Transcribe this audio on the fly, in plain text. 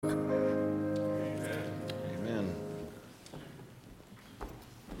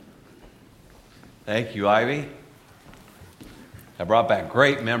Thank you, Ivy. I brought back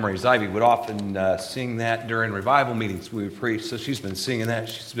great memories. Ivy would often sing that during revival meetings we would preach. So she's been singing that.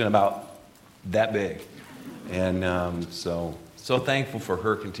 She's been about that big. And so thankful for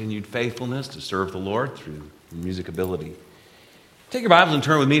her continued faithfulness to serve the Lord through music ability. Take your Bibles and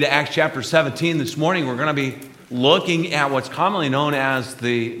turn with me to Acts chapter 17. This morning we're going to be looking at what's commonly known as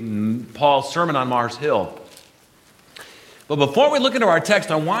the Paul's Sermon on Mars Hill. But before we look into our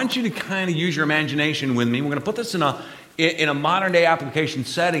text, I want you to kind of use your imagination with me. We're going to put this in a modern-day application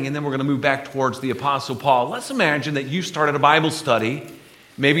setting, and then we're going to move back towards the Apostle Paul. Let's imagine that you started a Bible study,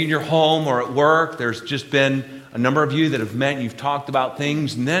 maybe in your home or at work. There's just been a number of you that have met, and you've talked about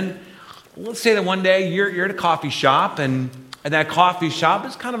things, and then let's say that one day you're at a coffee shop, and that coffee shop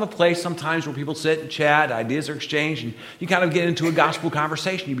is kind of a place sometimes where people sit and chat, ideas are exchanged, and you kind of get into a gospel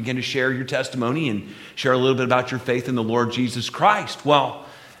conversation. You begin to share your testimony and share a little bit about your faith in the Lord Jesus Christ. Well,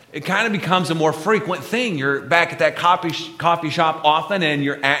 it kind of becomes a more frequent thing. You're back at that coffee shop often, and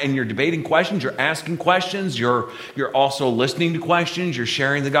you're debating questions, you're asking questions, you're also listening to questions, you're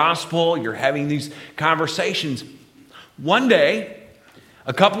sharing the gospel, you're having these conversations. One day,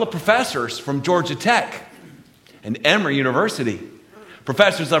 a couple of professors from Georgia Tech and Emory University,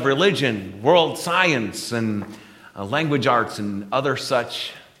 professors of religion, world science, and language arts, and other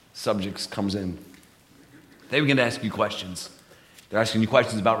such subjects comes in. They begin to ask you questions. They're asking you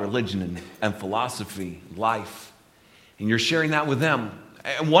questions about religion and philosophy, life, and you're sharing that with them.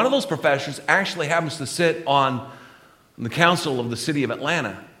 And one of those professors actually happens to sit on the council of the city of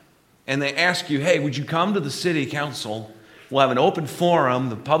Atlanta, and they ask you, hey, would you come to the city council? We'll have an open forum.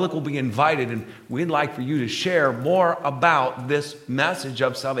 The public will be invited, and we'd like for you to share more about this message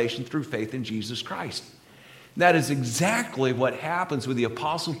of salvation through faith in Jesus Christ. That is exactly what happens with the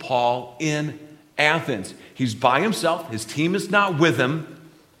Apostle Paul in Athens. He's by himself. His team is not with him.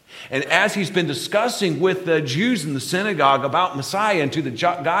 And as he's been discussing with the Jews in the synagogue about Messiah and to the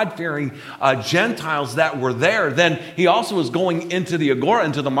God-fearing Gentiles that were there, then he also is going into the agora,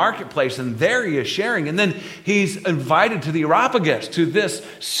 into the marketplace, and there he is sharing. And then he's invited to the Areopagus, to this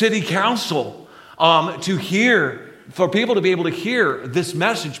city council, for people to be able to hear this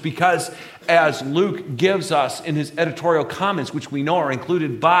message, because as Luke gives us in his editorial comments, which we know are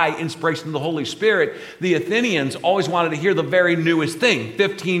included by inspiration of the Holy Spirit, the Athenians always wanted to hear the very newest thing.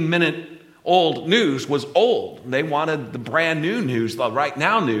 15-minute-old news was old. They wanted the brand new news, the right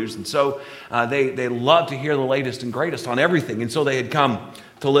now news, and so they loved to hear the latest and greatest on everything, and so they had come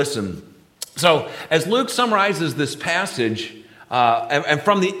to listen. So as Luke summarizes this passage, and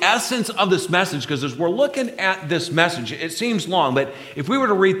from the essence of this message, because as we're looking at this message, it seems long, but if we were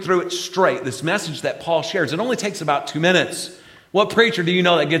to read through it straight, this message that Paul shares, it only takes about 2 minutes. What preacher do you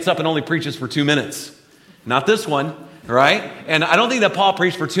know that gets up and only preaches for 2 minutes? Not this one, right? And I don't think that Paul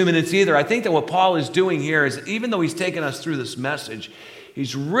preached for 2 minutes either. I think that what Paul is doing here is, even though he's taken us through this message,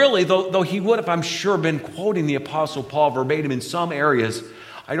 he's really, though he would have, I'm sure, been quoting the Apostle Paul verbatim in some areas,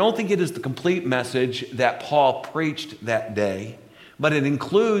 I don't think it is the complete message that Paul preached that day, but it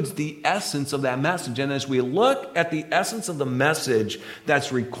includes the essence of that message. And as we look at the essence of the message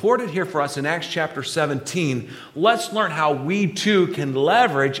that's recorded here for us in Acts chapter 17, let's learn how we too can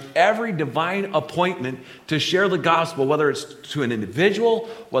leverage every divine appointment to share the gospel, whether it's to an individual,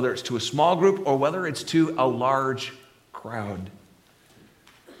 whether it's to a small group, or whether it's to a large crowd.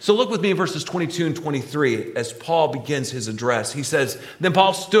 So look with me in verses 22 and 23 as Paul begins his address. He says, "Then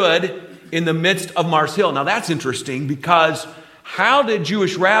Paul stood in the midst of Mars Hill." Now that's interesting, because how did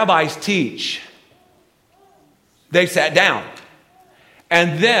Jewish rabbis teach? They sat down.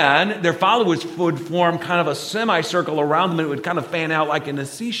 And then their followers would form kind of a semicircle around them, and it would kind of fan out like in a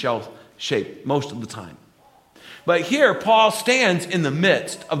seashell shape most of the time. But here, Paul stands in the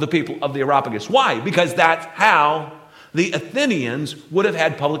midst of the people of the Areopagus. Why? Because that's how the Athenians would have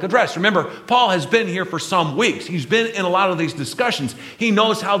had public address. Remember, Paul has been here for some weeks. He's been in a lot of these discussions. He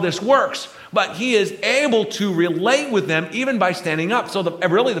knows how this works, but he is able to relate with them even by standing up. So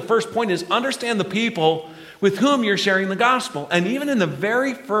really the first point is understand the people with whom you're sharing the gospel. And even in the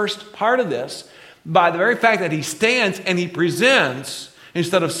very first part of this, by the very fact that he stands and he presents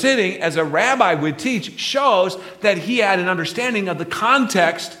instead of sitting as a rabbi would teach, shows that he had an understanding of the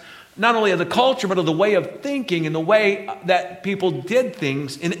context, not only of the culture, but of the way of thinking and the way that people did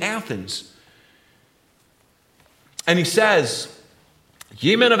things in Athens. And he says,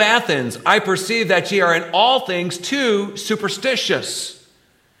 "Ye men of Athens, I perceive that ye are in all things too superstitious."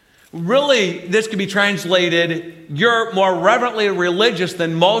 Really, this could be translated, you're more reverently religious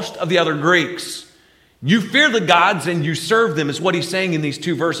than most of the other Greeks. You fear the gods and you serve them, is what he's saying in these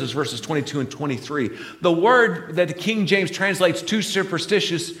two verses, verses 22 and 23. The word that the King James translates too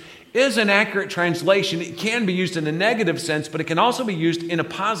superstitious is an accurate translation. It can be used in a negative sense, but it can also be used in a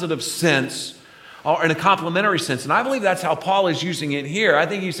positive sense or in a complimentary sense. And I believe that's how Paul is using it here. I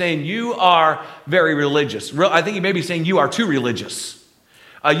think he's saying you are very religious. I think he may be saying you are too religious.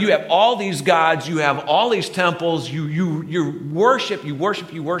 You have all these gods. You have all these temples. You worship.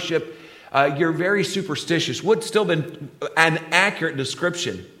 You're very superstitious. Would still been an accurate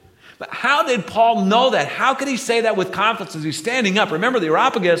description. But how did Paul know that? How could he say that with confidence as he's standing up? Remember, the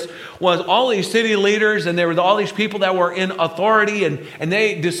Areopagus was all these city leaders, and there were all these people that were in authority, and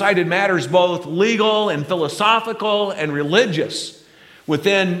they decided matters both legal and philosophical and religious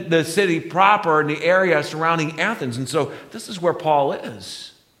within the city proper and the area surrounding Athens. And so this is where Paul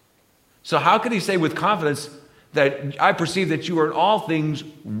is. So how could he say with confidence that I perceive that you are in all things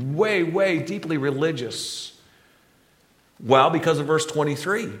way, way deeply religious? Well, because of verse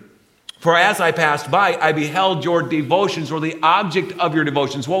 23. For as I passed by, I beheld your devotions, or the object of your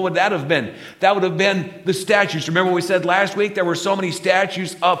devotions. What would that have been? That would have been the statues. Remember we said last week there were so many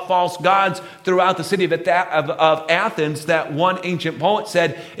statues of false gods throughout the city of Athens that one ancient poet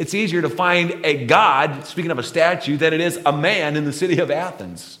said it's easier to find a god, speaking of a statue, than it is a man in the city of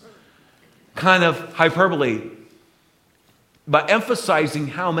Athens. Kind of hyperbole, but emphasizing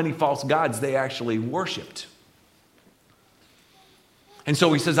how many false gods they actually worshipped. And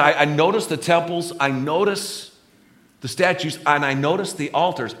so he says, I noticed the temples, I noticed the statues, and I noticed the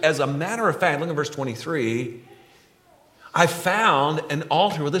altars. As a matter of fact, look at verse 23. I found an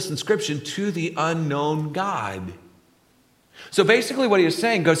altar with this inscription, to the unknown God. So basically what he is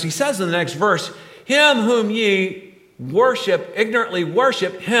saying, because he says in the next verse, him whom ye worship, ignorantly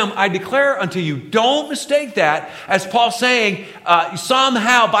worship, him I declare unto you. Don't mistake that as Paul saying,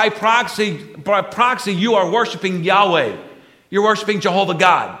 somehow by proxy you are worshiping Yahweh. You're worshiping Jehovah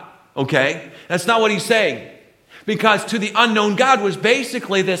God, okay? That's not what he's saying. Because to the unknown God was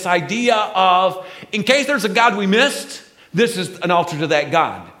basically this idea of, in case there's a God we missed, this is an altar to that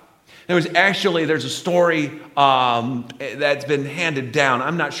God. There's a story that's been handed down.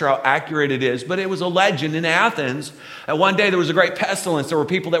 I'm not sure how accurate it is, but it was a legend in Athens. And one day there was a great pestilence. There were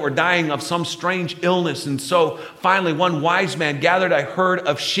people that were dying of some strange illness. And so finally one wise man gathered a herd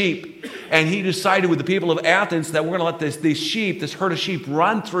of sheep. And he decided with the people of Athens that we're going to let this herd of sheep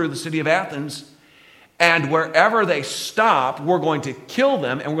run through the city of Athens. And wherever they stop, we're going to kill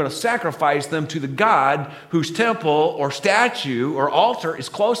them and we're going to sacrifice them to the God whose temple or statue or altar is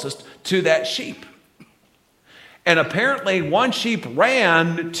closest to that sheep. And apparently one sheep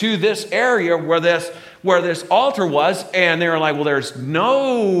ran to this area where this altar was, and they were like, well, there's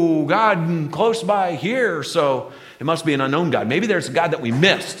no God close by here, so it must be an unknown God. Maybe there's a God that we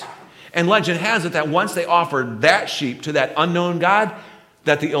missed. And legend has it that once they offered that sheep to that unknown God,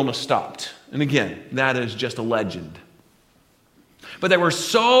 that the illness stopped. And again, that is just a legend. But they were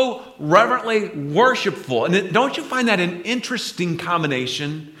so reverently worshipful. And don't you find that an interesting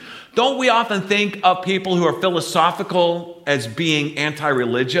combination? Don't we often think of people who are philosophical as being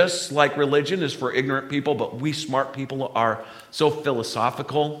anti-religious, like religion is for ignorant people, but we smart people are so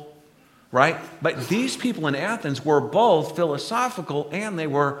philosophical, right? But these people in Athens were both philosophical and they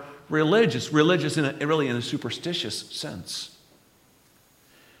were religious in a superstitious sense.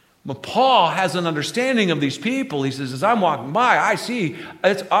 But Paul has an understanding of these people. He says, as I'm walking by, I see,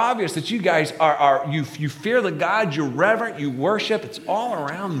 it's obvious that you guys you fear the God, you reverent, you worship. It's all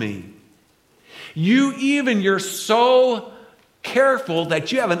around me. You're so careful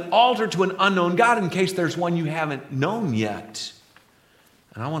that you have an altar to an unknown God in case there's one you haven't known yet.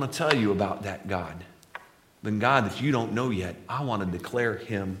 And I want to tell you about that God. The God that you don't know yet, I want to declare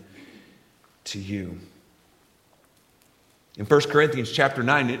him to you. In 1 Corinthians chapter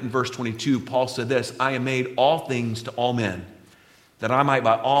 9, in verse 22, Paul said this, I am made all things to all men, that I might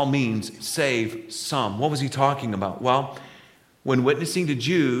by all means save some. What was he talking about? Well, when witnessing to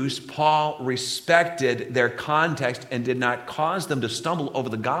Jews, Paul respected their context and did not cause them to stumble over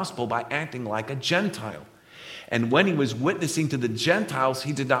the gospel by acting like a Gentile. And when he was witnessing to the Gentiles,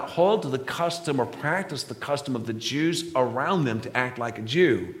 he did not hold to the custom or practice the custom of the Jews around them to act like a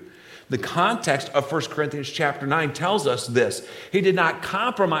Jew. The context of 1 Corinthians chapter 9 tells us this. He did not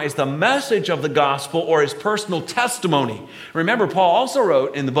compromise the message of the gospel or his personal testimony. Remember, Paul also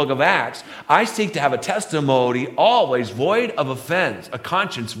wrote in the book of Acts, I seek to have a testimony always void of offense, a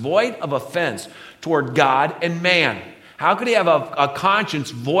conscience void of offense toward God and man. How could he have a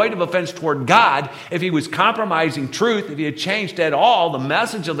conscience void of offense toward God if he was compromising truth, if he had changed at all the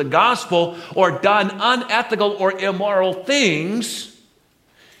message of the gospel or done unethical or immoral things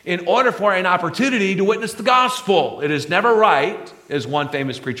in order for an opportunity to witness the gospel? It is never right, as one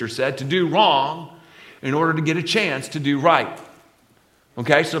famous preacher said, to do wrong in order to get a chance to do right.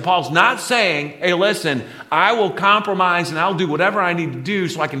 Okay, so Paul's not saying, hey, listen, I will compromise and I'll do whatever I need to do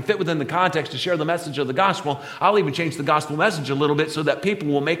so I can fit within the context to share the message of the gospel. I'll even change the gospel message a little bit so that people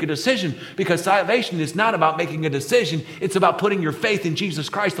will make a decision, because salvation is not about making a decision. It's about putting your faith in Jesus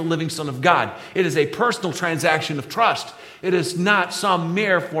Christ, the living Son of God. It is a personal transaction of trust. It is not some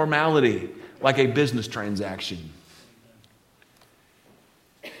mere formality like a business transaction.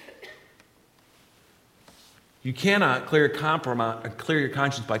 You cannot clear your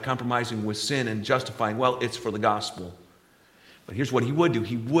conscience by compromising with sin and justifying, well, it's for the gospel. But here's what he would do.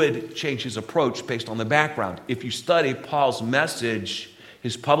 He would change his approach based on the background. If you study Paul's message,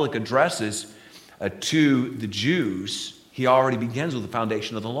 his public addresses to the Jews, he already begins with the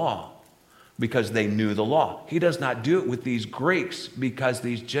foundation of the law because they knew the law. He does not do it with these Greeks because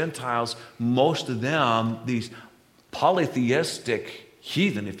these Gentiles, most of them, these polytheistic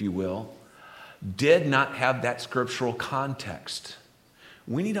heathen, if you will, did not have that scriptural context.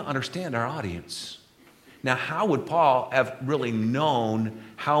 We need to understand our audience. Now, how would Paul have really known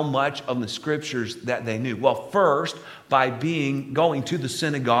how much of the scriptures that they knew? Well, first, by going to the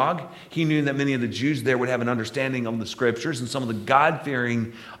synagogue. He knew that many of the Jews there would have an understanding of the scriptures, and some of the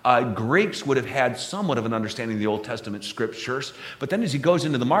God-fearing Greeks would have had somewhat of an understanding of the Old Testament scriptures. But then as he goes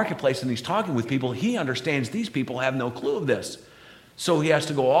into the marketplace and he's talking with people, he understands these people have no clue of this. So he has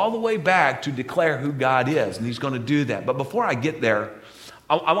to go all the way back to declare who God is, and he's going to do that. But before I get there,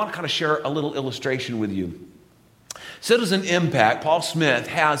 I want to kind of share a little illustration with you. Citizen Impact, Paul Smith,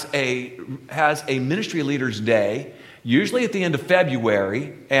 has a Ministry Leaders Day, usually at the end of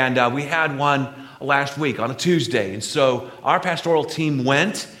February, and we had one last week on a Tuesday. And so our pastoral team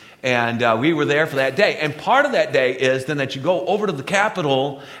went, and we were there for that day. And part of that day is then that you go over to the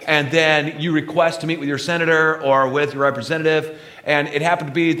Capitol, and then you request to meet with your senator or with your representative. And it happened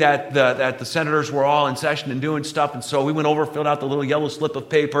to be that the senators were all in session and doing stuff. And so we went over, filled out the little yellow slip of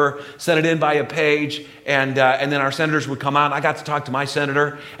paper, sent it in by a page, and then our senators would come out. I got to talk to my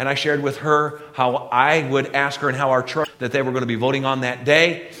senator, and I shared with her how I would ask her and how our church that they were going to be voting on that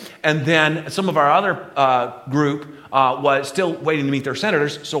day. And then some of our other group was still waiting to meet their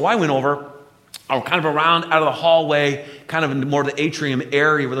senators. So I went over, kind of around out of the hallway, kind of into more the atrium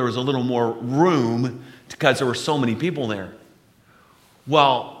area where there was a little more room because there were so many people there.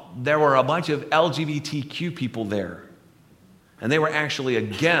 Well, there were a bunch of LGBTQ people there, and they were actually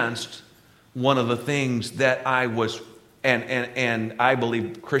against one of the things that I was, and I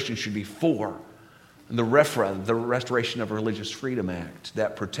believe Christians should be for, the RFRA, the Restoration of Religious Freedom Act,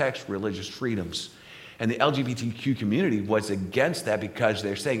 that protects religious freedoms. And the LGBTQ community was against that because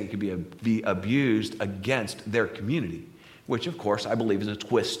they're saying it could be abused against their community, which, of course, I believe is a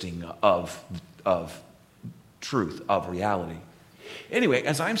twisting of truth, of reality. Anyway,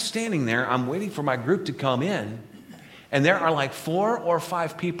 as I'm standing there, I'm waiting for my group to come in, and there are like 4 or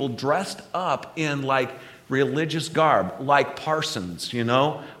 5 people dressed up in like religious garb, like parsons,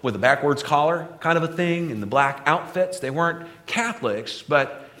 with a backwards collar kind of a thing, and the black outfits. They weren't Catholics,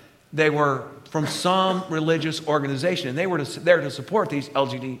 but they were from some religious organization, and they were there to support these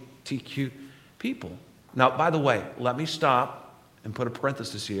LGBTQ people. Now, by the way, let me stop and put a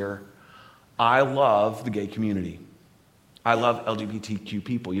parenthesis here. I love the gay community. I love LGBTQ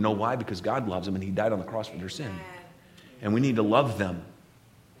people. You know why? Because God loves them and he died on the cross for their sin. And we need to love them.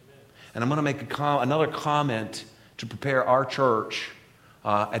 And I'm going to make another comment to prepare our church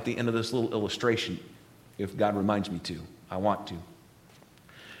at the end of this little illustration, if God reminds me to. I want to.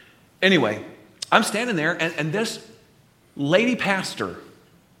 Anyway, I'm standing there, and this lady pastor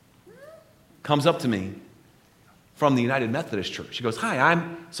comes up to me from the United Methodist Church. She goes, "Hi,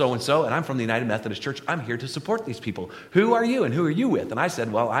 I'm so-and-so, and I'm from the United Methodist Church. I'm here to support these people. Who are you, and who are you with?" And I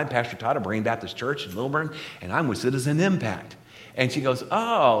said, "Well, I'm Pastor Todd of Brain Baptist Church in Lilburn, and I'm with Citizen Impact." And she goes,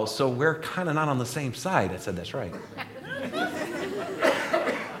 "Oh, so we're kind of not on the same side." I said, "That's right."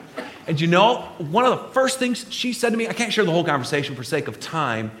 And one of the first things she said to me, I can't share the whole conversation for sake of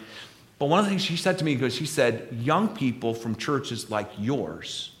time, but one of the things she said to me, she said, "Young people from churches like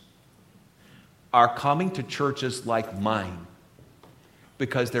yours are coming to churches like mine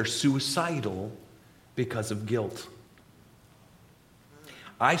because they're suicidal because of guilt."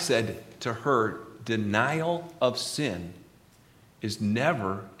 I said to her, denial of sin is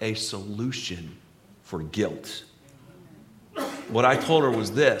never a solution for guilt. What I told her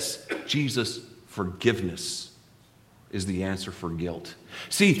was this: Jesus' forgiveness is the answer for guilt.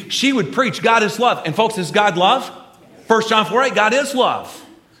 See, she would preach God is love. And folks, is God love? 1 John 4:8, God is love.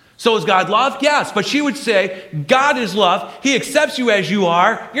 So is God love? Yes. But she would say, God is love. He accepts you as you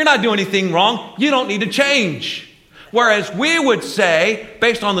are. You're not doing anything wrong. You don't need to change. Whereas we would say,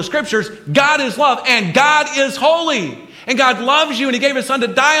 based on the scriptures, God is love and God is holy. And God loves you, and he gave his son to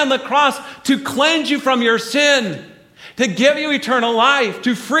die on the cross to cleanse you from your sin, to give you eternal life,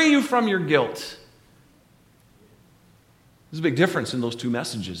 to free you from your guilt. There's a big difference in those two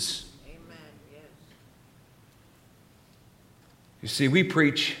messages. Amen. Yes. You see, we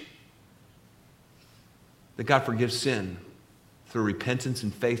preach that God forgives sin through repentance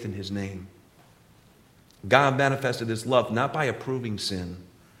and faith in his name. God manifested his love not by approving sin,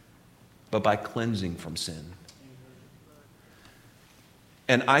 but by cleansing from sin.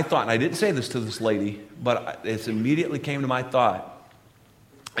 And I thought, and I didn't say this to this lady, but it immediately came to my thought.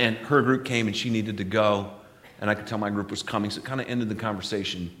 And her group came and she needed to go. And I could tell my group was coming, so it kind of ended the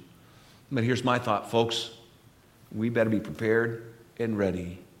conversation. But here's my thought, folks. We better be prepared and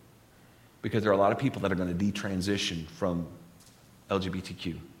ready, because there are a lot of people that are going to detransition from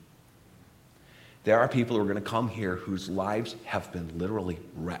LGBTQ. There are people who are going to come here whose lives have been literally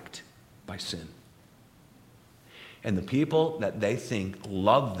wrecked by sin. And the people that they think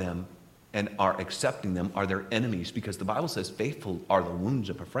love them and are accepting them are their enemies, because the Bible says faithful are the wounds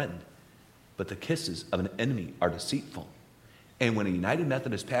of a friend, but the kisses of an enemy are deceitful. And when a United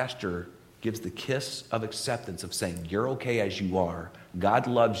Methodist pastor gives the kiss of acceptance of saying, you're okay as you are, God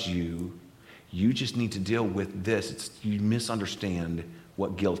loves you, you just need to deal with this. You misunderstand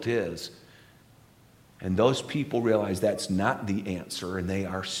what guilt is. And those people realize that's not the answer, and they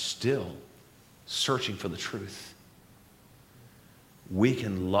are still searching for the truth. We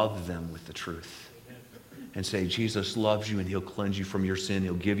can love them with the truth and say, Jesus loves you, and he'll cleanse you from your sin.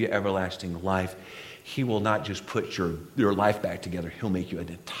 He'll give you everlasting life. He will not just put your life back together. He'll make you an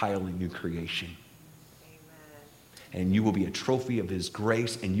entirely new creation. And you will be a trophy of his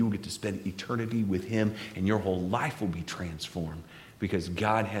grace, and you will get to spend eternity with him, and your whole life will be transformed, because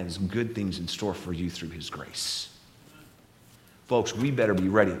God has good things in store for you through his grace. Folks, we better be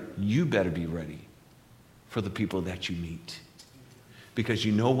ready. You better be ready for the people that you meet. Because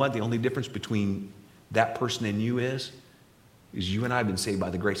you know what? The only difference between that person and you is you and I have been saved by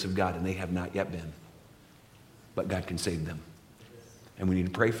the grace of God, and they have not yet been. But God can save them. And we need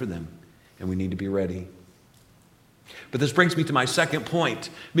to pray for them, and we need to be ready. But this brings me to my second point,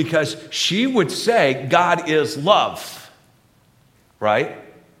 because she would say God is love, right?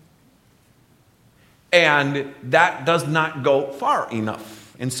 And that does not go far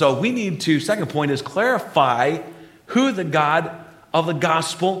enough. And so we need to, second point is clarify who the God of the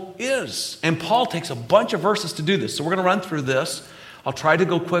gospel is. And Paul takes a bunch of verses to do this. So we're going to run through this. I'll try to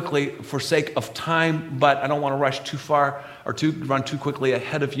go quickly for sake of time, but I don't want to rush too far or run too quickly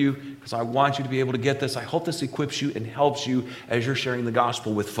ahead of you, because I want you to be able to get this. I hope this equips you and helps you as you're sharing the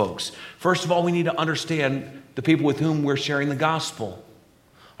gospel with folks. First of all, we need to understand the people with whom we're sharing the gospel.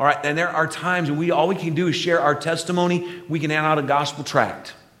 All right, and there are times when all we can do is share our testimony. We can hand out a gospel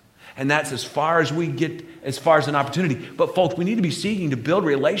tract. And that's as far as we get, as far as an opportunity. But folks, we need to be seeking to build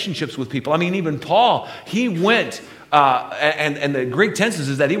relationships with people. I mean, even Paul, he went, and the Greek tenses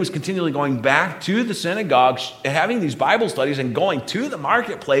is that he was continually going back to the synagogues, having these Bible studies, and going to the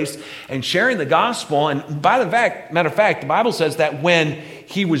marketplace and sharing the gospel. And matter of fact, the Bible says that when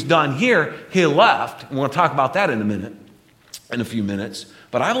he was done here, he left. And we'll talk about that in a few minutes.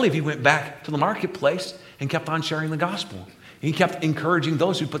 But I believe he went back to the marketplace and kept on sharing the gospel. He kept encouraging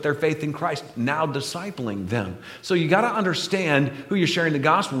those who put their faith in Christ, now discipling them. So you got to understand who you're sharing the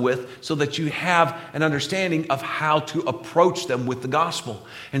gospel with, so that you have an understanding of how to approach them with the gospel.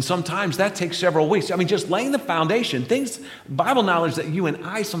 And sometimes that takes several weeks. I mean, just laying the foundation, things, Bible knowledge that you and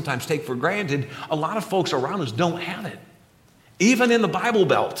I sometimes take for granted, a lot of folks around us don't have it, even in the Bible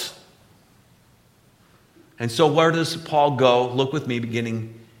Belt. And so where does Paul go? Look with me,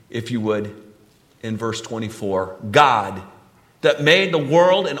 beginning, if you would, in verse 24. God, that made the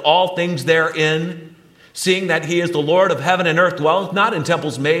world and all things therein, seeing that he is the Lord of heaven and earth, dwelleth not in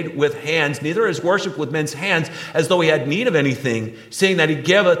temples made with hands, neither is worshipped with men's hands, as though he had need of anything, seeing that he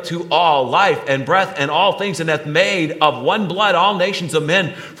giveth to all life and breath and all things, and hath made of one blood all nations of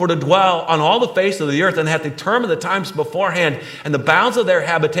men, for to dwell on all the face of the earth, and hath determined the times beforehand and the bounds of their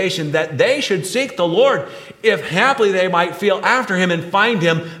habitation, that they should seek the Lord, if haply they might feel after him and find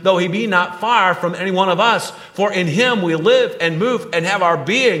him, though he be not far from any one of us. For in him we live and move and have our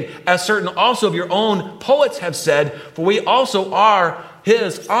being, as certain also of your own poets have said, for we also are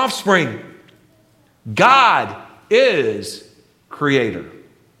his offspring. God is creator.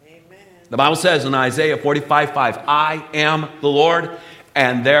 Amen. The Bible says in Isaiah 45:5, I am the Lord,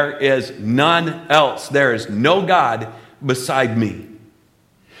 and there is none else. There is no God beside me.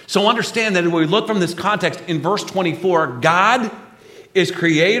 So understand that when we look from this context in verse 24, God is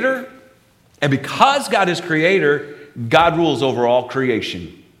creator, and because God is creator, God rules over all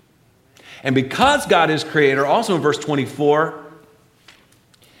creation. And because God is creator, also in verse 24,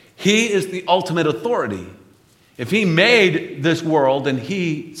 he is the ultimate authority. If he made this world, then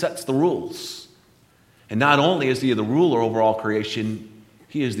he sets the rules. And not only is he the ruler over all creation,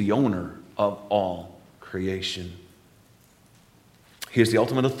 he is the owner of all creation. He is the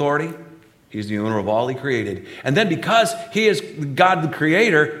ultimate authority. He's the owner of all he created. And then because he is God the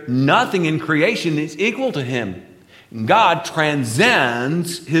creator, nothing in creation is equal to him. God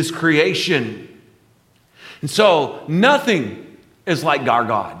transcends his creation. And so nothing is like our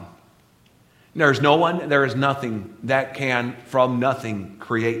God. There is nothing that can from nothing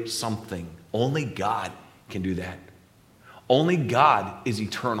create something. Only God can do that. Only God is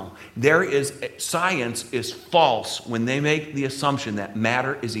eternal. Science is false when they make the assumption that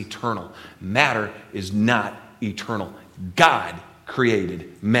matter is eternal. Matter is not eternal. God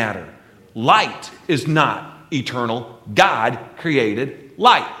created matter. Light is not eternal. God created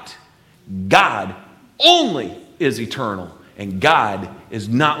light. God only is eternal, and God is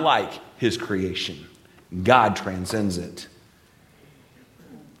not like his creation. God transcends it.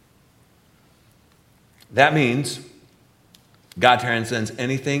 That means God transcends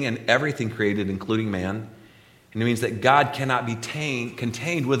anything and everything created, including man. And it means that God cannot be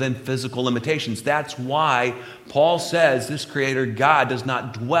contained within physical limitations. That's why Paul says this creator God does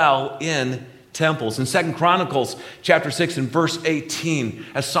not dwell in temples. In 2 Chronicles chapter 6 and verse 18,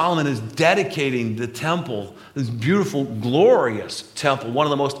 as Solomon is dedicating the temple, this beautiful, glorious temple, one of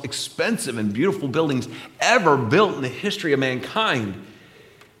the most expensive and beautiful buildings ever built in the history of mankind,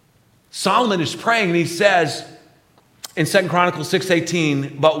 Solomon is praying and he says in 2 Chronicles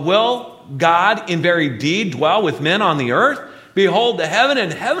 6:18, "But will God in very deed dwell with men on the earth? Behold, the heaven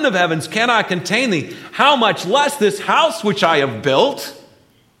and heaven of heavens cannot contain thee. How much less this house which I have built?"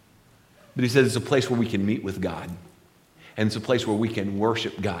 But he says it's a place where we can meet with God. And it's a place where we can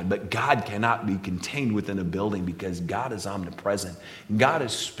worship God. But God cannot be contained within a building because God is omnipresent. God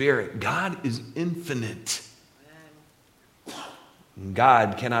is spirit. God is infinite.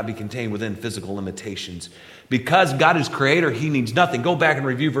 God cannot be contained within physical limitations. Because God is creator, he needs nothing. Go back and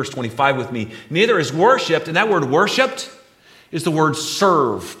review verse 25 with me. Neither is worshipped, and that word worshipped is the word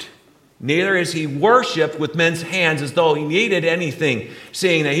served. Neither is he worshipped with men's hands as though he needed anything,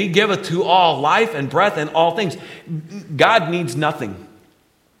 seeing that he giveth to all life and breath and all things. God needs nothing.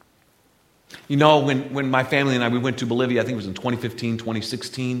 You know, when my family and we went to Bolivia, I think it was in 2015,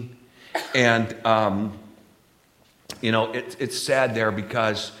 2016, and it's sad there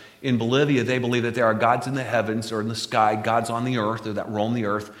because in Bolivia, they believe that there are gods in the heavens or in the sky, gods on the earth or that roam the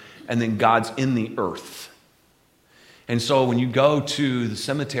earth, and then gods in the earth. And so when you go to the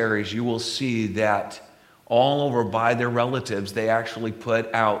cemeteries, you will see that all over by their relatives, they actually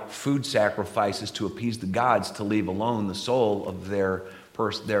put out food sacrifices to appease the gods to leave alone the soul of their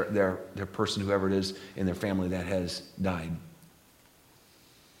person, whoever it is in their family that has died.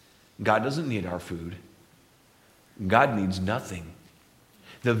 God doesn't need our food. God needs nothing.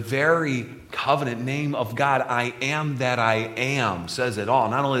 The very covenant name of God, I am that I am, says it all.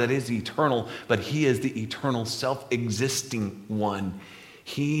 Not only that he is eternal, but he is the eternal self-existing one.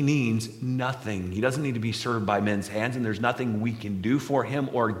 He needs nothing. He doesn't need to be served by men's hands, and there's nothing we can do for him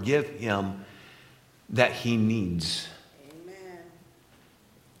or give him that he needs. Amen.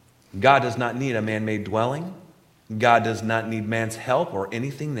 God does not need a man-made dwelling. God does not need man's help or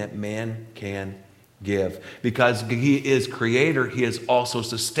anything that man can give. Because he is creator, he is also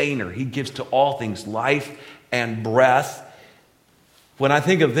sustainer. He gives to all things life and breath. When I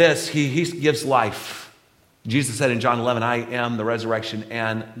think of this, he gives life. Jesus said in John 11, I am the resurrection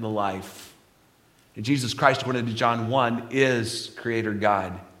and the life. And Jesus Christ, according to John 1, is creator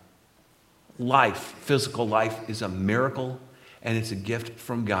God. Life, physical life, is a miracle and it's a gift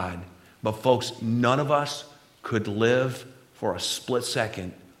from God. But folks, none of us could live for a split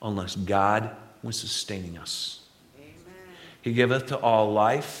second unless God was sustaining us. Amen. He giveth to all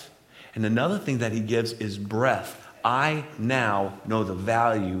life. And another thing that he gives is breath. I now know the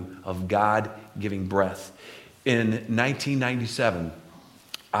value of God giving breath. In 1997,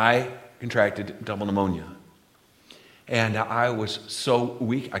 I contracted double pneumonia. And I was so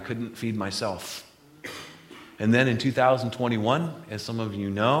weak, I couldn't feed myself. And then in 2021, as some of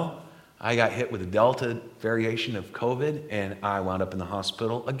you know, I got hit with a Delta variation of COVID, and I wound up in the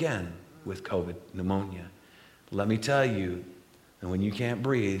hospital again with COVID, pneumonia. Let me tell you, and when you can't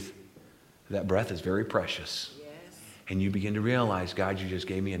breathe, that breath is very precious. Yes. And you begin to realize, God, you just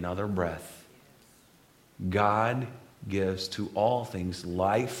gave me another breath. Yes. God gives to all things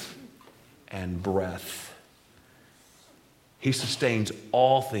life and breath. He sustains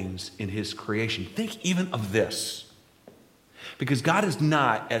all things in his creation. Think even of this. Because God is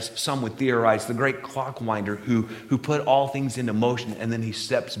not, as some would theorize, the great clockwinder who put all things into motion and then he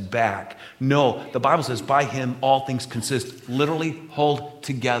steps back. No, the Bible says by him all things consist, literally hold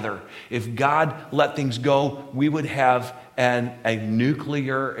together. If God let things go, we would have a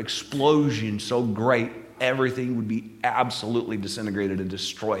nuclear explosion so great, everything would be absolutely disintegrated and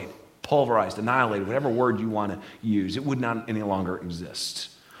destroyed, pulverized, annihilated, whatever word you want to use. It would not any longer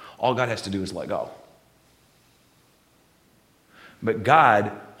exist. All God has to do is let go. But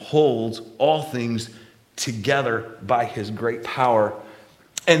God holds all things together by his great power.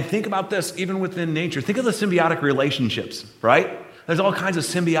 And think about this, even within nature. Think of the symbiotic relationships, right? There's all kinds of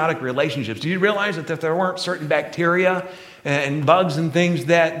symbiotic relationships. Do you realize that if there weren't certain bacteria and bugs and things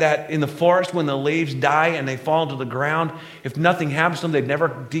that in the forest, when the leaves die and they fall to the ground, if nothing happens to them, they'd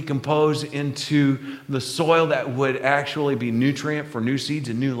never decompose into the soil that would actually be nutrient for new seeds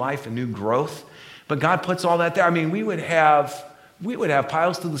and new life and new growth? But God puts all that there. I mean, we would have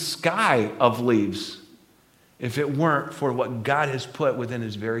piles to the sky of leaves if it weren't for what God has put within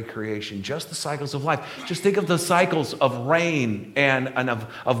his very creation. Just the cycles of life. Just think of the cycles of rain and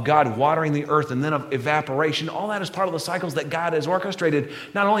of God watering the earth and then of evaporation. All that is part of the cycles that God has orchestrated.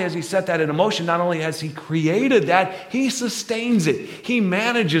 Not only has he set that in motion, not only has he created that, he sustains it. He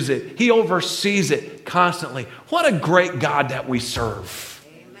manages it. He oversees it constantly. What a great God that we serve.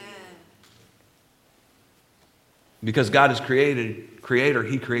 Because God is creator,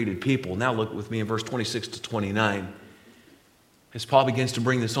 he created people. Now look with me in verse 26 to 29. As Paul begins to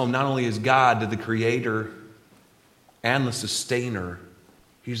bring this home, not only is God the creator and the sustainer,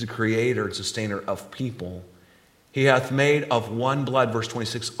 he's the creator and sustainer of people. He hath made of one blood, verse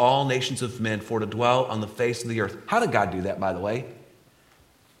 26, all nations of men for to dwell on the face of the earth. How did God do that, by the way?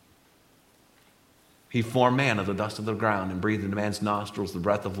 He formed man of the dust of the ground and breathed into man's nostrils the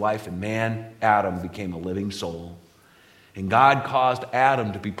breath of life, and man, Adam, became a living soul. And God caused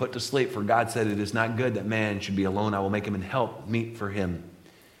Adam to be put to sleep, for God said, it is not good that man should be alone. I will make him an help meet for him.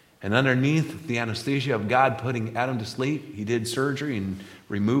 And underneath the anesthesia of God putting Adam to sleep, he did surgery and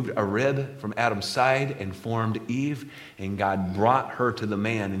removed a rib from Adam's side and formed Eve. And God brought her to the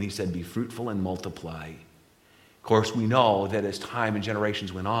man, and he said, be fruitful and multiply. Of course, we know that as time and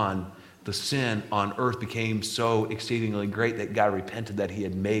generations went on, the sin on earth became so exceedingly great that God repented that he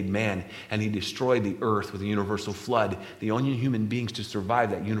had made man, and he destroyed the earth with a universal flood. The only human beings to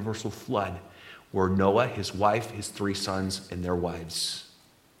survive that universal flood were Noah, his wife, his 3 sons, and their wives.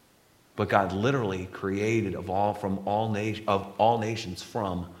 But God literally created of all nations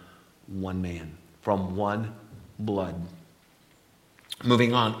from one man, from one blood.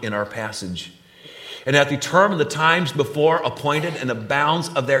 Moving on in our passage. And hath determined the times before appointed and the bounds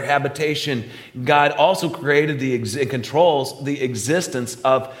of their habitation. God also created controls the existence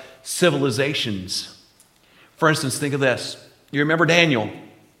of civilizations. For instance, think of this. You remember Daniel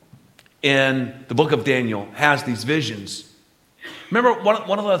in the book of Daniel has these visions. Remember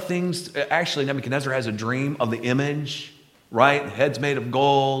one of the things, actually Nebuchadnezzar has a dream of the image, right? The head's made of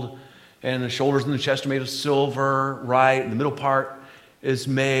gold and the shoulders and the chest are made of silver, right? And the middle part is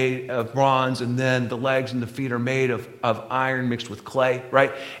made of bronze, and then the legs and the feet are made of iron mixed with clay,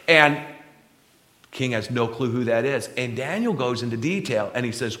 right? And the king has no clue who that is. And Daniel goes into detail, and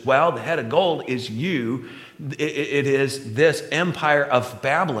he says, well, the head of gold is you. It is this empire of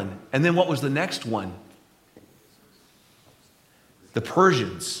Babylon. And then what was the next one? The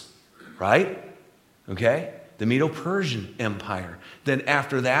Persians, right? Okay? The Medo-Persian Empire. Then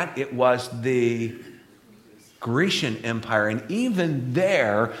after that, it was the Grecian Empire. And even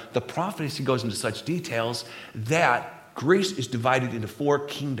there, the prophecy goes into such details that Greece is divided into 4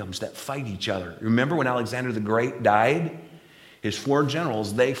 kingdoms that fight each other. Remember when Alexander the Great died? His 4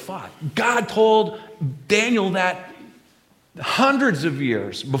 generals, they fought. God told Daniel that hundreds of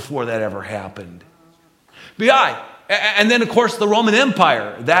years before that ever happened. And then, of course, the Roman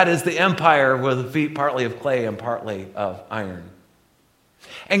Empire. That is the empire with the feet partly of clay and partly of iron.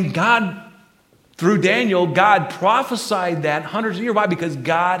 And God, through Daniel, God prophesied that hundreds of years. Why? Because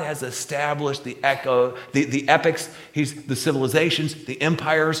God has established the epics, the civilizations, the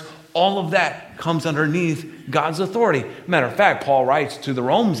empires. All of that comes underneath God's authority. Matter of fact, Paul writes to the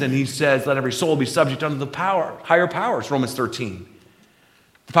Romans and he says, let every soul be subject unto the higher powers, Romans 13.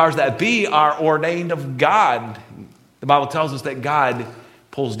 The powers that be are ordained of God. The Bible tells us that God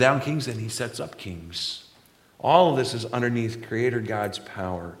pulls down kings and he sets up kings. All of this is underneath Creator God's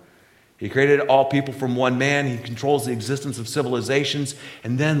power. He created all people from one man. He controls the existence of civilizations.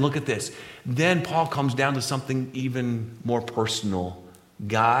 And then look at this. Then Paul comes down to something even more personal.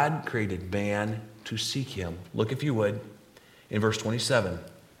 God created man to seek him. Look, if you would, in verse 27.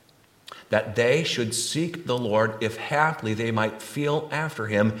 that they should seek the Lord, if haply they might feel after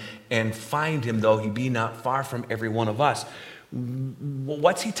him and find him, though he be not far from every one of us.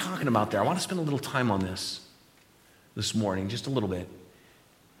 What's he talking about there? I want to spend a little time on this morning, just a little bit.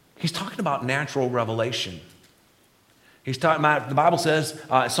 He's talking about natural revelation. He's talking about, the Bible says,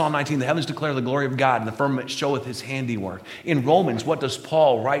 Psalm 19, the heavens declare the glory of God, and the firmament showeth his handiwork. In Romans, what does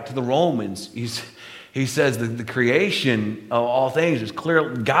Paul write to the Romans? He says that the creation of all things is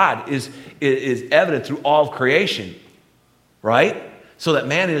clear. God is evident through all of creation, right? So that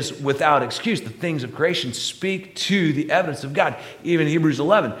man is without excuse. The things of creation speak to the evidence of God. Even in Hebrews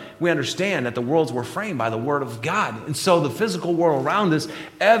 11, we understand that the worlds were framed by the word of God. And so the physical world around us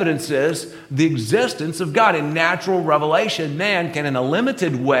evidences the existence of God. In natural revelation, man can in a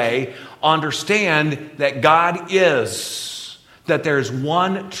limited way understand that God is. That there's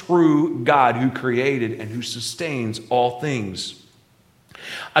one true God who created and who sustains all things.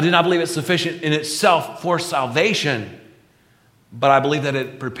 I do not believe it's sufficient in itself for salvation, but I believe that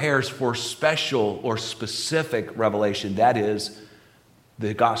it prepares for special or specific revelation. That is,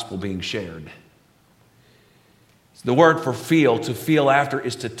 the gospel being shared. The word for feel, to feel after,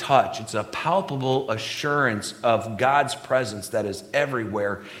 is to touch. It's a palpable assurance of God's presence that is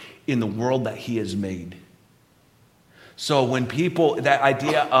everywhere in the world that he has made. So when people, that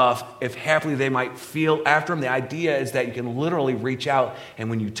idea of if happily they might feel after him, the idea is that you can literally reach out, and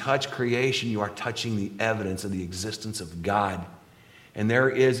when you touch creation, you are touching the evidence of the existence of God. And there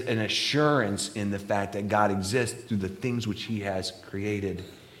is an assurance in the fact that God exists through the things which he has created.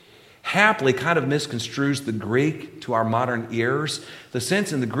 Happily kind of misconstrues the Greek to our modern ears. The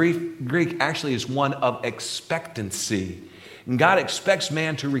sense in the Greek actually is one of expectancy. And God expects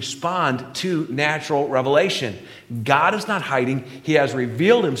man to respond to natural revelation. God is not hiding. He has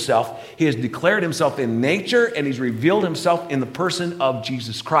revealed himself. He has declared himself in nature, and he's revealed himself in the person of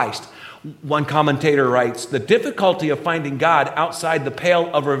Jesus Christ. One commentator writes, the difficulty of finding God outside the pale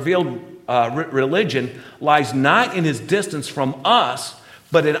of revealed religion lies not in his distance from us,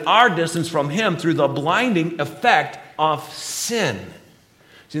 but in our distance from him through the blinding effect of sin.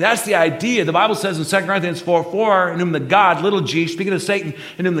 See, that's the idea. The Bible says in 2 Corinthians 4:4, in whom the God, little g, speaking of Satan,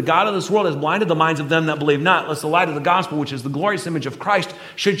 in whom the God of this world has blinded the minds of them that believe not, lest the light of the gospel, which is the glorious image of Christ,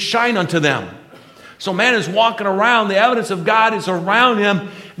 should shine unto them. So man is walking around. The evidence of God is around him.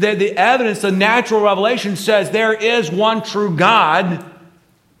 The evidence, the natural revelation says there is one true God.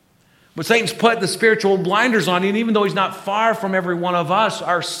 But Satan's put the spiritual blinders on, and even though he's not far from every one of us,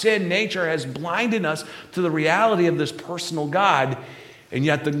 our sin nature has blinded us to the reality of this personal God. And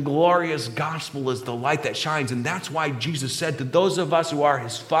yet the glorious gospel is the light that shines. And that's why Jesus said to those of us who are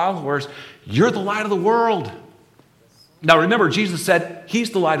his followers, you're the light of the world. Now remember, Jesus said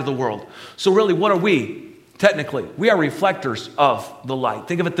he's the light of the world. So really, what are we? Technically, we are reflectors of the light.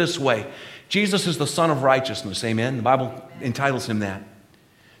 Think of it this way. Jesus is the Son of righteousness. Amen. The Bible entitles him that.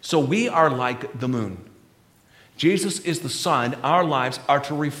 So we are like the moon. Jesus is the sun. Our lives are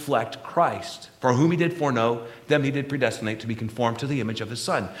to reflect Christ. For whom he did foreknow, them he did predestinate to be conformed to the image of his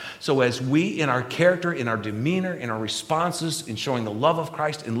Son. So as we, in our character, in our demeanor, in our responses, in showing the love of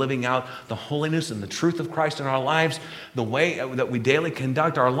Christ, in living out the holiness and the truth of Christ in our lives, the way that we daily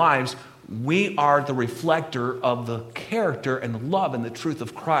conduct our lives, we are the reflector of the character and the love and the truth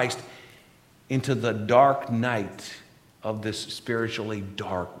of Christ into the dark night of this spiritually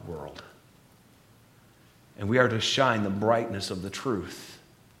dark world. And we are to shine the brightness of the truth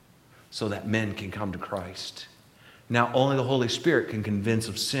so that men can come to Christ. Now, only the Holy Spirit can convince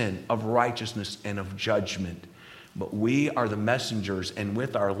of sin, of righteousness, and of judgment. But we are the messengers, and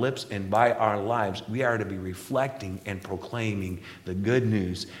with our lips and by our lives, we are to be reflecting and proclaiming the good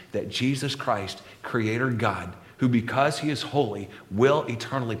news that Jesus Christ, Creator God, who because he is holy, will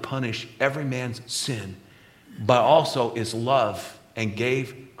eternally punish every man's sin, but also is love and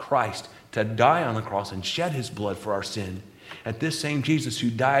gave Christ to die on the cross and shed his blood for our sin. At this same Jesus who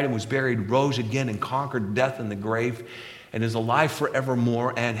died and was buried, rose again and conquered death and the grave, and is alive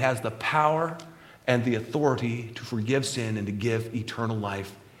forevermore and has the power and the authority to forgive sin and to give eternal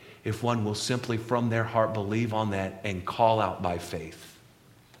life if one will simply from their heart believe on that and call out by faith.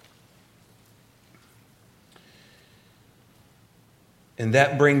 And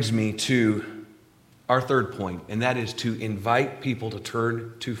that brings me to our third point, and that is to invite people to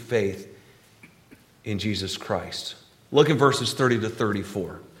turn to faith in Jesus Christ. Look in verses 30 to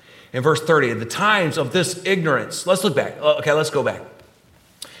 34. In verse 30, at the times of this ignorance, let's look back. Okay, let's go back.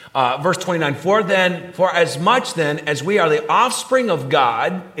 Verse 29, for as much then as we are the offspring of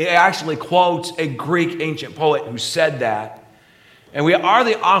God, it actually quotes a Greek ancient poet who said that. And we are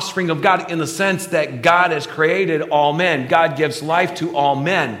the offspring of God in the sense that God has created all men. God gives life to all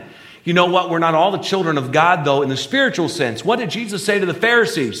men. You know what? We're not all the children of God, though, in the spiritual sense. What did Jesus say to the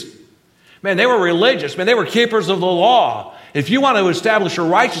Pharisees? Man, they were religious. Man, they were keepers of the law. If you want to establish your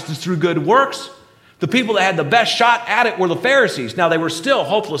righteousness through good works, the people that had the best shot at it were the Pharisees. Now, they were still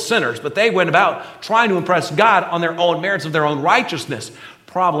hopeless sinners, but they went about trying to impress God on their own merits of their own righteousness.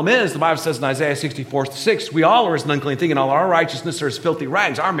 Problem is, the Bible says in Isaiah 64:6, we all are as an unclean thing, and all our righteousness are as filthy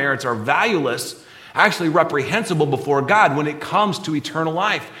rags. Our merits are valueless, actually reprehensible before God when it comes to eternal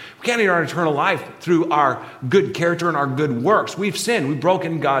life. We can't get our eternal life through our good character and our good works. We've sinned. We've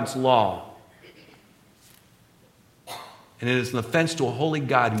broken God's law. And it is an offense to a holy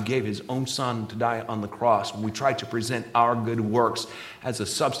God who gave his own son to die on the cross when we try to present our good works as a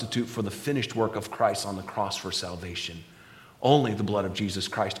substitute for the finished work of Christ on the cross for salvation. Only the blood of Jesus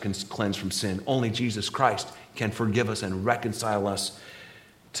Christ can cleanse from sin. Only Jesus Christ can forgive us and reconcile us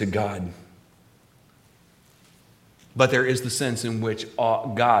to God. But there is the sense in which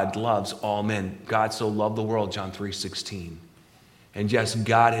God loves all men. God so loved the world, John 3:16. And yes,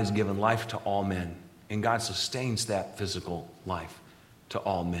 God has given life to all men. And God sustains that physical life to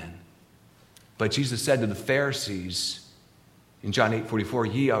all men. But Jesus said to the Pharisees in John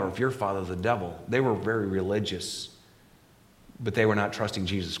 8:44, ye are of your father the devil. They were very religious, but they were not trusting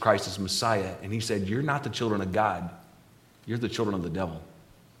Jesus Christ as Messiah. And he said, you're not the children of God. You're the children of the devil.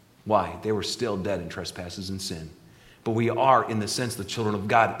 Why? They were still dead in trespasses and sin. But we are, in the sense, the children of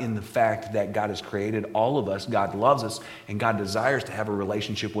God in the fact that God has created all of us, God loves us, and God desires to have a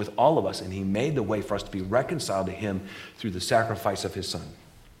relationship with all of us. And he made the way for us to be reconciled to him through the sacrifice of his son.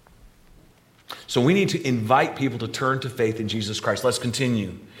 So we need to invite people to turn to faith in Jesus Christ. Let's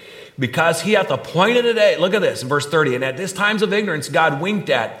continue. Because he hath appointed a day. Look at this in verse 30. And at this times of ignorance God winked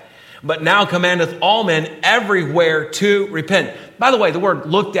at, but now commandeth all men everywhere to repent. By the way, the word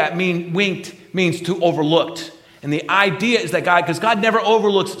looked at, winked, means to overlooked. And the idea is that because God never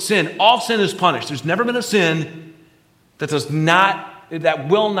overlooks sin. All sin is punished. There's never been a sin that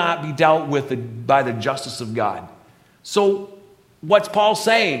will not be dealt with by the justice of God. So what's Paul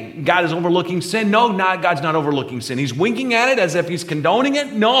saying? God is overlooking sin? No, God's not overlooking sin. He's winking at it as if he's condoning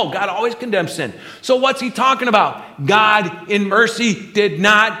it? No, God always condemns sin. So what's he talking about? God in mercy did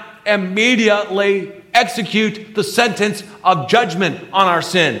not immediately execute the sentence of judgment on our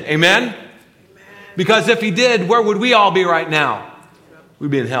sin. Amen? Because if he did, where would we all be right now?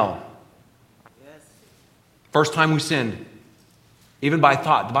 We'd be in hell. First time we sinned, even by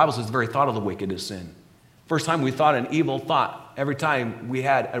thought. The Bible says the very thought of the wicked is sin. First time we thought an evil thought, every time we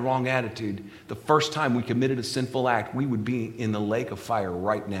had a wrong attitude, the first time we committed a sinful act, we would be in the lake of fire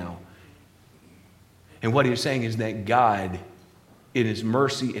right now. And what he's saying is that God, in his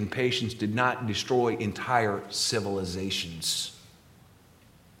mercy and patience, did not destroy entire civilizations,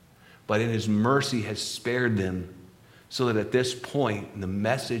 but in his mercy has spared them so that at this point, the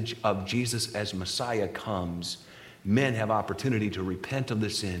message of Jesus as Messiah comes, men have opportunity to repent of the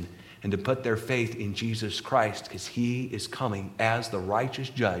sin and to put their faith in Jesus Christ because he is coming as the righteous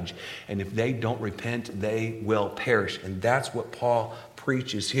judge. And if they don't repent, they will perish. And that's what Paul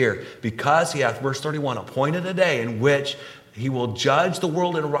preaches here. Because he hath, verse 31, appointed a day in which he will judge the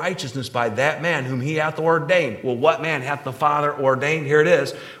world in righteousness by that man whom he hath ordained. Well, what man hath the Father ordained? Here it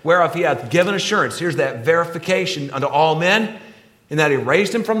is. Whereof he hath given assurance. Here's that verification unto all men, in that he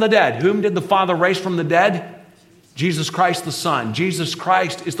raised him from the dead. Whom did the Father raise from the dead? Jesus Christ the Son. Jesus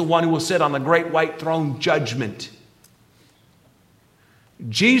Christ is the one who will sit on the great white throne judgment.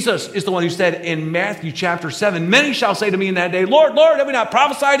 Jesus is the one who said in Matthew chapter 7, many shall say to me in that day, Lord, Lord, have we not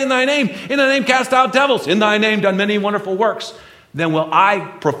prophesied in thy name? In thy name cast out devils, in thy name done many wonderful works. Then will I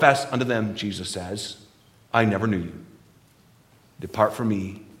profess unto them, Jesus says, I never knew you. Depart from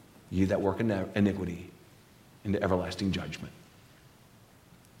me, ye that work iniquity, into everlasting judgment.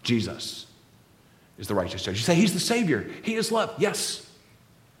 Jesus is the righteous judge. You say he's the Savior. He is love. Yes.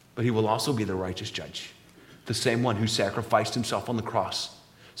 But he will also be the righteous judge. The same one who sacrificed himself on the cross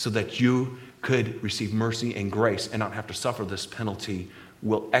so that you could receive mercy and grace and not have to suffer this penalty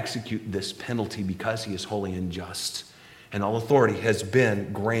will execute this penalty because he is holy and just. And all authority has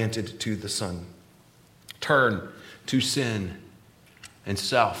been granted to the Son. Turn to sin and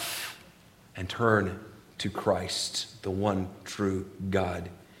self and turn to Christ, the one true God.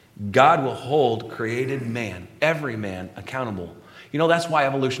 God will hold created man, every man, accountable. You know, that's why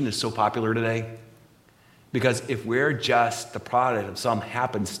evolution is so popular today. Because if we're just the product of some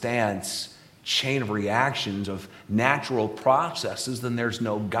happenstance chain of reactions of natural processes, then there's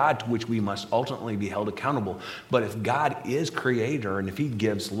no God to which we must ultimately be held accountable. But if God is creator, and if he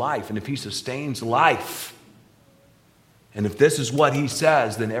gives life, and if he sustains life, and if this is what he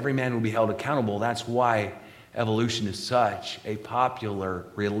says, then every man will be held accountable. That's why evolution is such a popular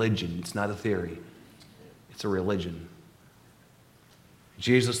religion. It's not a theory. It's a religion.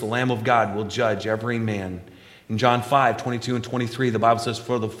 Jesus, the Lamb of God, will judge every man. In John 5, 22 and 23, the Bible says,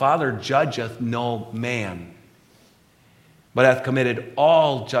 "For the Father judgeth no man, but hath committed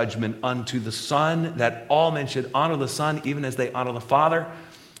all judgment unto the Son, that all men should honor the Son, even as they honor the Father.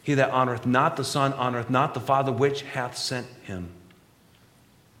 He that honoreth not the Son honoreth not the Father which hath sent him."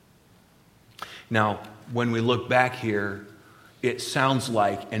 Now, when we look back here, it sounds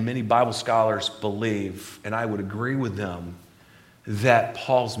like, and many Bible scholars believe, and I would agree with them, that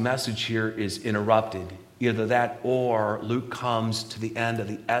Paul's message here is interrupted. Either that or Luke comes to the end of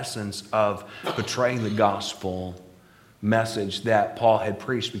the essence of portraying the gospel message that Paul had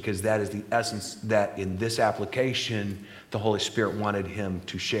preached, because that is the essence that in this application the Holy Spirit wanted him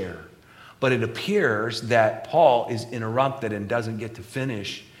to share. But it appears that Paul is interrupted and doesn't get to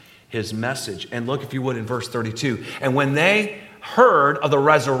finish his message. And look, if you would, in verse 32. "And when they heard of the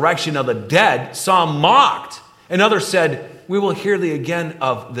resurrection of the dead, some mocked, and others said, We will hear thee again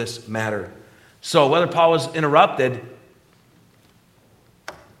of this matter." So whether Paul was interrupted,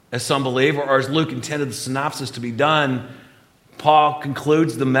 as some believe, or as Luke intended the synopsis to be done, Paul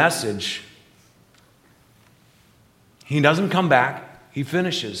concludes the message. He doesn't come back. He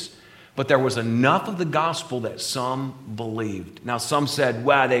finishes. But there was enough of the gospel that some believed. Now, some said,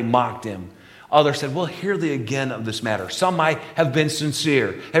 well, they mocked him. Others said, we'll hear thee again of this matter. Some might have been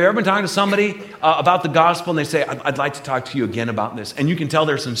sincere. Have you ever been talking to somebody about the gospel and they say, I'd like to talk to you again about this? And you can tell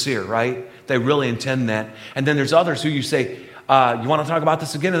they're sincere, right? They really intend that. And then there's others who you say, you want to talk about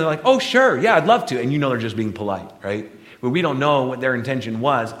this again? And they're like, oh, sure, yeah, I'd love to. And you know they're just being polite, right? But we don't know what their intention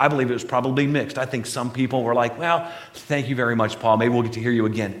was. I believe it was probably mixed. I think some people were like, well, thank you very much, Paul. Maybe we'll get to hear you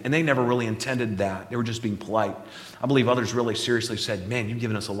again. And they never really intended that. They were just being polite. I believe others really seriously said, man, you've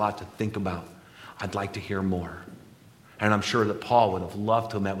given us a lot to think about. I'd like to hear more. And I'm sure that Paul would have loved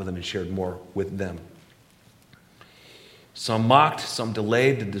to have met with them and shared more with them. Some mocked, some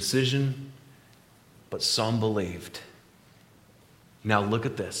delayed the decision, but some believed. Now look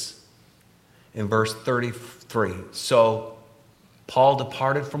at this. In verse 33, so Paul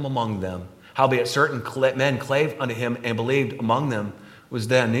departed from among them. Howbeit certain men clave unto him and believed. Among them was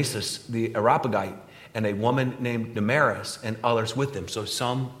Dionysius the Areopagite, and a woman named Damaris, and others with them. So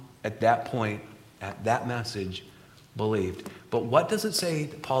some at that point, at that message, believed. But what does it say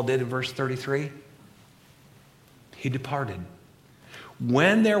that Paul did in verse 33? He departed.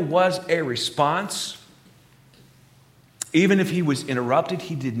 When there was a response, even if he was interrupted,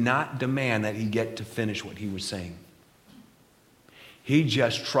 he did not demand that he get to finish what he was saying. He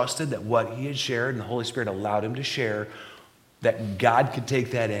just trusted that what he had shared, and the Holy Spirit allowed him to share, that God could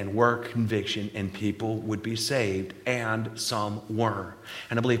take that in, work conviction, and people would be saved, and some were.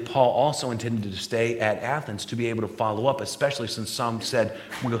 And I believe Paul also intended to stay at Athens to be able to follow up, especially since some said,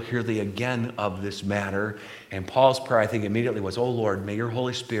 we'll hear thee again of this matter. And Paul's prayer, I think, immediately was, oh Lord, may your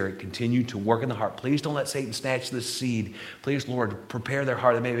Holy Spirit continue to work in the heart. Please don't let Satan snatch this seed. Please, Lord, prepare their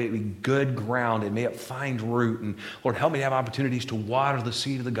heart that may it be good ground and may it find root. And Lord, help me to have opportunities to water the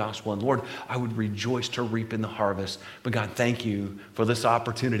seed of the gospel. And Lord, I would rejoice to reap in the harvest. But God, thank you for this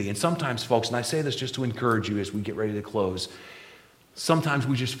opportunity. And sometimes, folks, and I say this just to encourage you as we get ready to close, sometimes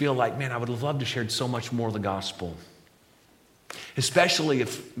we just feel like, man, I would have loved to share so much more of the gospel. Especially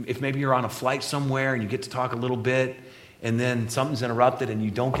if maybe you're on a flight somewhere and you get to talk a little bit and then something's interrupted and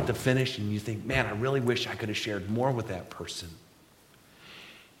you don't get to finish and you think, man, I really wish I could have shared more with that person.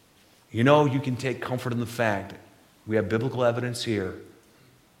 You know, you can take comfort in the fact we have biblical evidence here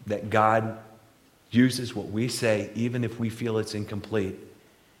that God uses what we say even if we feel it's incomplete.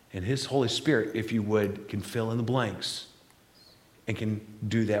 And His Holy Spirit, if you would, can fill in the blanks and can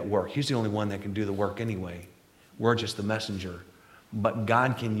do that work. He's the only one that can do the work anyway. We're just the messenger. But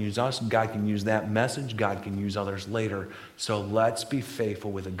God can use us. God can use that message. God can use others later. So let's be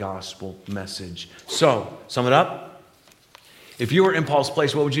faithful with the gospel message. So, sum it up. If you were in Paul's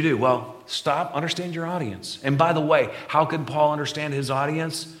place, what would you do? Well, stop, understand your audience. And by the way, how could Paul understand his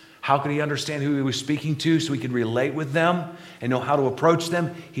audience? How could he understand who he was speaking to so he could relate with them and know how to approach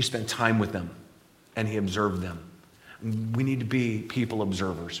them? He spent time with them and he observed them. We need to be people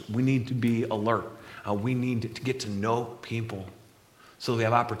observers. We need to be alert. We need to get to know people so that we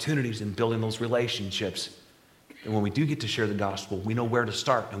have opportunities in building those relationships. And when we do get to share the gospel, we know where to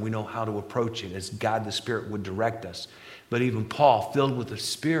start and we know how to approach it as God the Spirit would direct us. But even Paul, filled with the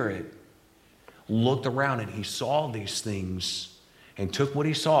Spirit, looked around and he saw these things and took what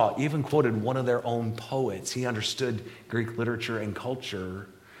he saw, even quoted one of their own poets. He understood Greek literature and culture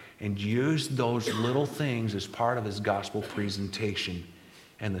and used those little things as part of his gospel presentation.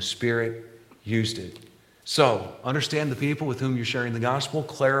 And the Spirit used it. So, understand the people with whom you're sharing the gospel.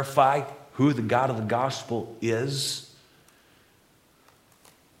 Clarify who the God of the gospel is.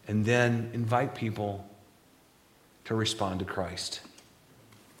 And then invite people to respond to Christ.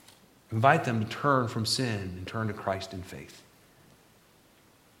 Invite them to turn from sin and turn to Christ in faith.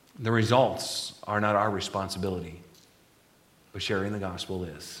 The results are not our responsibility, but sharing the gospel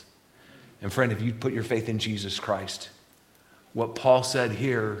is. And friend, if you put your faith in Jesus Christ, what Paul said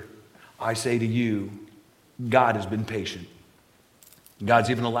here, I say to you, God has been patient. God's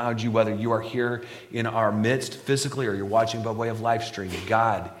even allowed you, whether you are here in our midst physically or you're watching by way of live stream,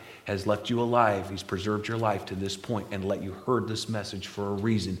 God has left you alive. He's preserved your life to this point and let you heard this message for a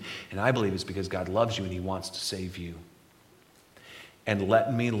reason. And I believe it's because God loves you and he wants to save you. And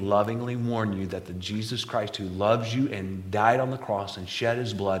let me lovingly warn you that the Jesus Christ who loves you and died on the cross and shed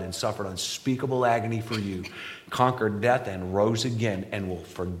his blood and suffered unspeakable agony for you, conquered death and rose again and will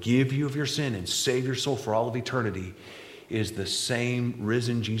forgive you of your sin and save your soul for all of eternity, is the same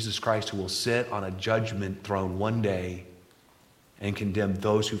risen Jesus Christ who will sit on a judgment throne one day and condemn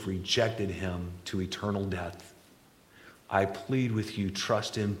those who've rejected him to eternal death. I plead with you,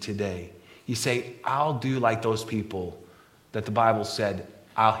 trust him today. You say, I'll do like those people that the Bible said,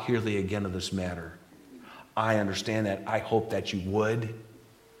 I'll hear thee again of this matter. I understand that. I hope that you would,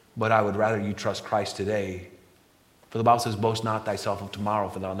 but I would rather you trust Christ today. For the Bible says, boast not thyself of tomorrow,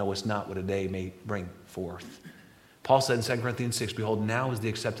 for thou knowest not what a day may bring forth. Paul said in 2 Corinthians 6, behold, now is the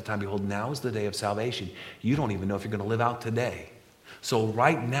accepted time. Behold, now is the day of salvation. You don't even know if you're going to live out today. So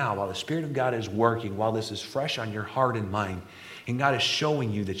right now, while the Spirit of God is working, while this is fresh on your heart and mind, and God is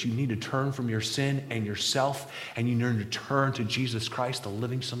showing you that you need to turn from your sin and yourself, and you need to turn to Jesus Christ, the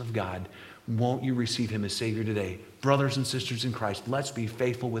living Son of God, won't you receive him as Savior today? Brothers and sisters in Christ, let's be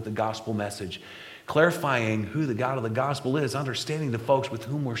faithful with the gospel message, clarifying who the God of the gospel is, understanding the folks with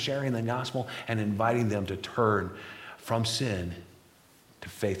whom we're sharing the gospel, and inviting them to turn from sin to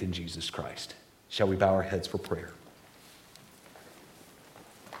faith in Jesus Christ. Shall we bow our heads for prayer?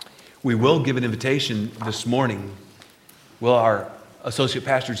 We will give an invitation this morning. Will our associate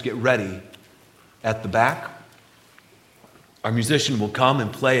pastors get ready at the back? Our musician will come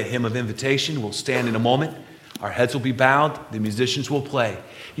and play a hymn of invitation. We'll stand in a moment. Our heads will be bowed. The musicians will play.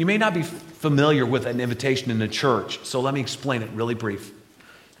 You may not be familiar with an invitation in the church, so let me explain it really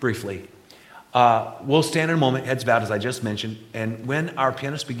briefly. We'll stand in a moment, heads bowed, as I just mentioned, and when our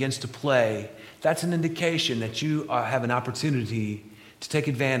pianist begins to play, that's an indication that you have an opportunity to take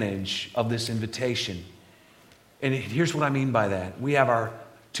advantage of this invitation. And here's what I mean by that. We have our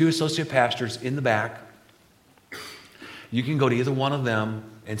two associate pastors in the back. You can go to either one of them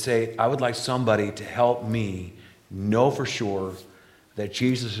and say, I would like somebody to help me know for sure that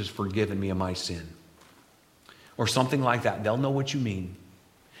Jesus has forgiven me of my sin. Or something like that. They'll know what you mean.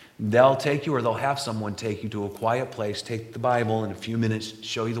 They'll take you, or they'll have someone take you to a quiet place, take the Bible in a few minutes,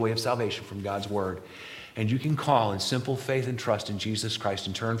 show you the way of salvation from God's Word. And you can call in simple faith and trust in Jesus Christ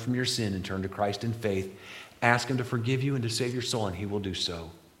and turn from your sin and turn to Christ in faith. Ask him to forgive you and to save your soul, and he will do so.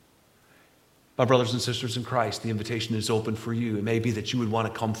 My brothers and sisters in Christ, the invitation is open for you. It may be that you would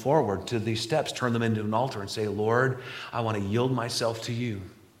want to come forward to these steps, turn them into an altar and say, Lord, I want to yield myself to you.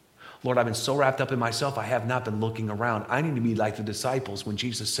 Lord, I've been so wrapped up in myself, I have not been looking around. I need to be like the disciples when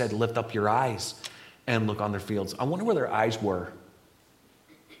Jesus said, lift up your eyes and look on their fields. I wonder where their eyes were.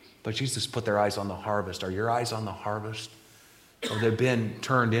 But Jesus put their eyes on the harvest. Are your eyes on the harvest? Or they've been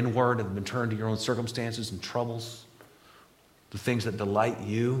turned inward, have been turned to your own circumstances and troubles, the things that delight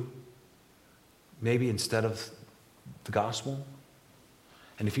you, maybe instead of the gospel?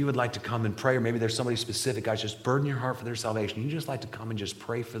 And if you would like to come and pray, or maybe there's somebody specific, guys, just burden your heart for their salvation. You just like to come and just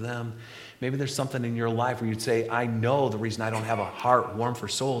pray for them. Maybe there's something in your life where you'd say, I know the reason I don't have a heart warm for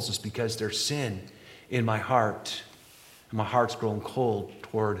souls is because there's sin in my heart. And my heart's grown cold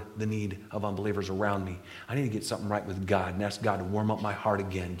toward the need of unbelievers around me. I need to get something right with God and ask God to warm up my heart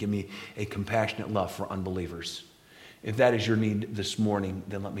again. Give me a compassionate love for unbelievers. If that is your need this morning,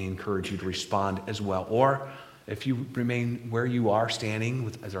 then let me encourage you to respond as well. Or if you remain where you are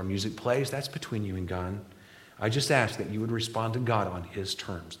standing as our music plays, that's between you and God. I just ask that you would respond to God on his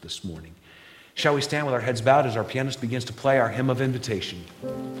terms this morning. Shall we stand with our heads bowed as our pianist begins to play our hymn of invitation?